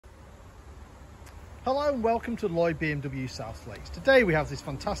Hello and welcome to Lloyd BMW South Lakes. Today we have this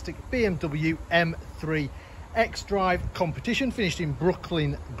fantastic BMW M3 xDrive Competition, finished in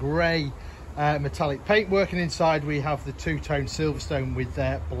Brooklyn grey metallic paintwork, and inside we have the two-tone Silverstone with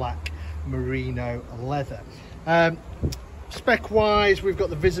their black Merino leather. Spec wise, we've got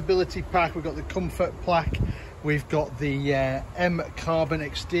the visibility pack, we've got the comfort plaque, we've got the M carbon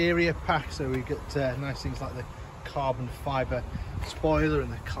exterior pack, so we get nice things like the carbon fibre spoiler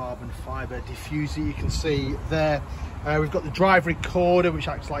and the carbon fibre diffuser you can see there. We've got the drive recorder, which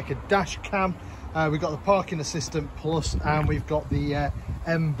acts like a dash cam. We've got the parking assistant plus, and we've got the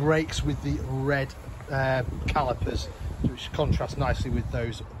M brakes with the red calipers, which contrast nicely with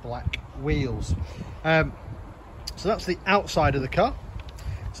those black wheels. So that's the outside of the car.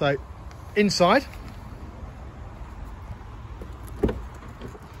 So inside, you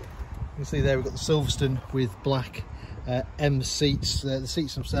can see there we've got the Silverstone with black M seats. The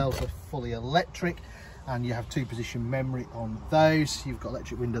seats themselves are fully electric, and you have 2-position memory on those. You've got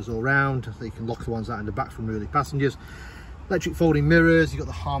electric windows all round, so you can lock the ones out in the back from early passengers. Electric folding mirrors. You've got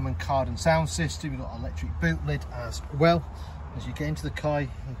the Harman Kardon sound system. You've got electric boot lid as well. As you get into the car, you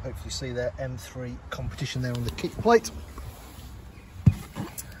can hopefully see their M3 Competition there on the kick plate.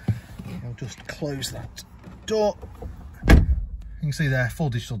 I'll just close that door. You can see there,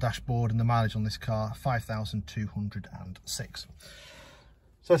 full digital dashboard, and the mileage on this car, 5,206.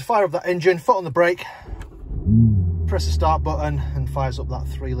 So to fire up that engine, foot on the brake, press the start button, and fires up that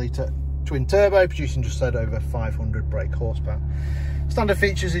 3-litre twin turbo, producing just over 500 brake horsepower. Standard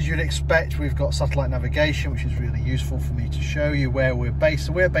features as you'd expect, we've got satellite navigation, which is really useful for me to show you where we're based.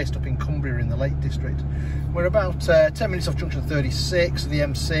 So we're based up in Cumbria in the Lake District. We're about 10 minutes off junction 36 of the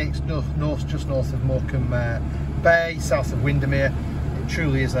M6, just north of Morecambe Bay, south of Windermere. It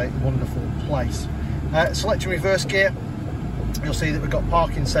truly is a wonderful place. Selecting reverse gear, you'll see that we've got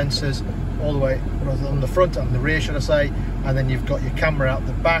parking sensors all the way on the front and the rear, should I say, and then you've got your camera out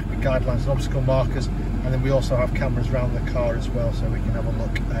the back with guidelines and obstacle markers, and then we also have cameras around the car as well, so we can have a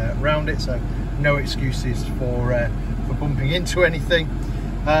look around it. So no excuses for bumping into anything.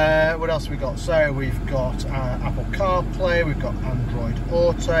 What else have we got? So we've got Apple CarPlay, we've got Android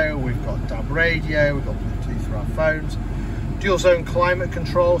Auto, we've got DAB radio, we've got Bluetooth for our phones, dual zone climate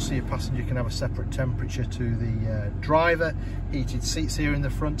control, so your passenger can have a separate temperature to the driver, heated seats here in the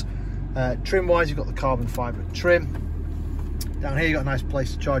front. Trim wise, you've got the carbon fibre trim. Down here you've got a nice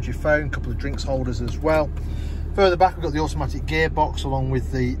place to charge your phone, a couple of drinks holders as well. Further back we've got the automatic gearbox along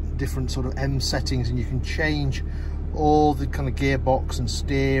with the different sort of M settings, and you can change all the kind of gearbox and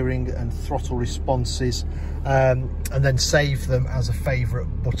steering and throttle responses, and then save them as a favourite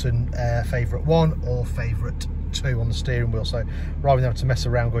button, favourite 1 or favourite 2 on the steering wheel. So rather than having to mess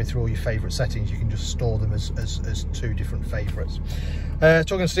around going through all your favourite settings, you can just store them as 2 different favourites.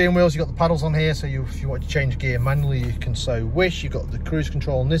 Talking steering wheels, you've got the paddles on here, so if you want to change gear manually you can so wish. You've got the cruise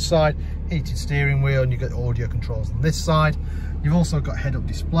control on this side, heated steering wheel, and you've got audio controls on this side. You've also got head-up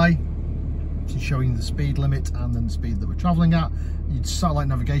display showing the speed limit and then the speed that we're travelling at. Your satellite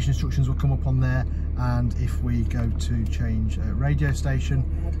navigation instructions will come up on there, and if we go to change radio station,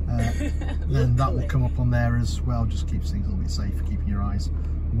 then that will come up on there as well. Just keeps things a little bit safer, keeping your eyes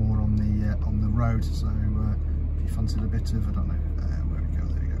more on the road. So if you fancied a bit of, I don't know, where we go,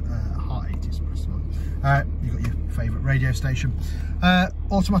 there you go, Heart 80s, press the button. You've got your favourite radio station,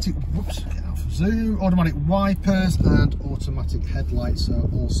 automatic, whoops, get out of zoom, automatic wipers and automatic headlights are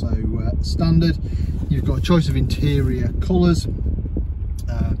also standard. You've got a choice of interior colours,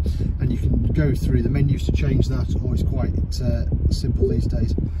 and you can go through the menus to change that, or it's quite simple these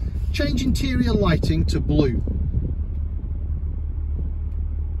days. Change interior lighting to blue.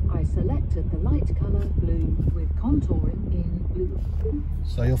 I selected the light colour blue with contouring in blue.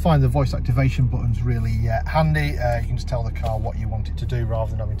 So you'll find the voice activation buttons really handy. You can just tell the car what you want it to do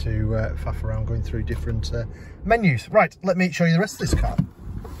rather than having to faff around going through different menus. Right, let me show you the rest of this car.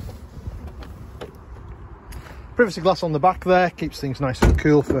 Privacy glass on the back there, keeps things nice and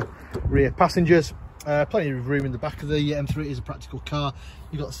cool for rear passengers. Plenty of room in the back of the M3. It is a practical car.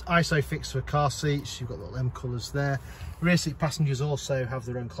 You've got ISOFIX for car seats, you've got little M colours there. Rear seat passengers also have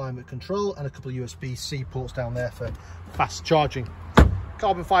their own climate control and a couple of USB-C ports down there for fast charging.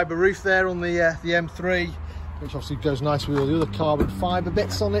 Carbon fibre roof there on the M3, which obviously goes nice with all the other carbon fibre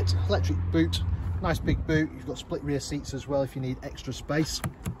bits on it. Electric boot, nice big boot. You've got split rear seats as well if you need extra space.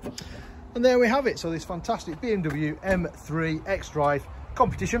 And there we have it. So this fantastic BMW M3 xDrive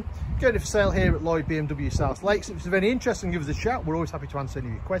Competition going for sale here at Lloyd BMW South Lakes. If it's of any interest, then give us a shout. We're always happy to answer any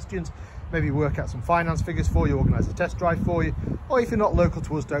of your questions. maybe work out some finance figures for you, organise a test drive for you, or if you're not local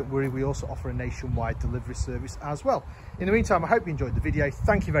to us, don't worry, we also offer a nationwide delivery service as well. In the meantime, I hope you enjoyed the video.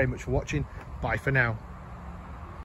 Thank you very much for watching. Bye for now.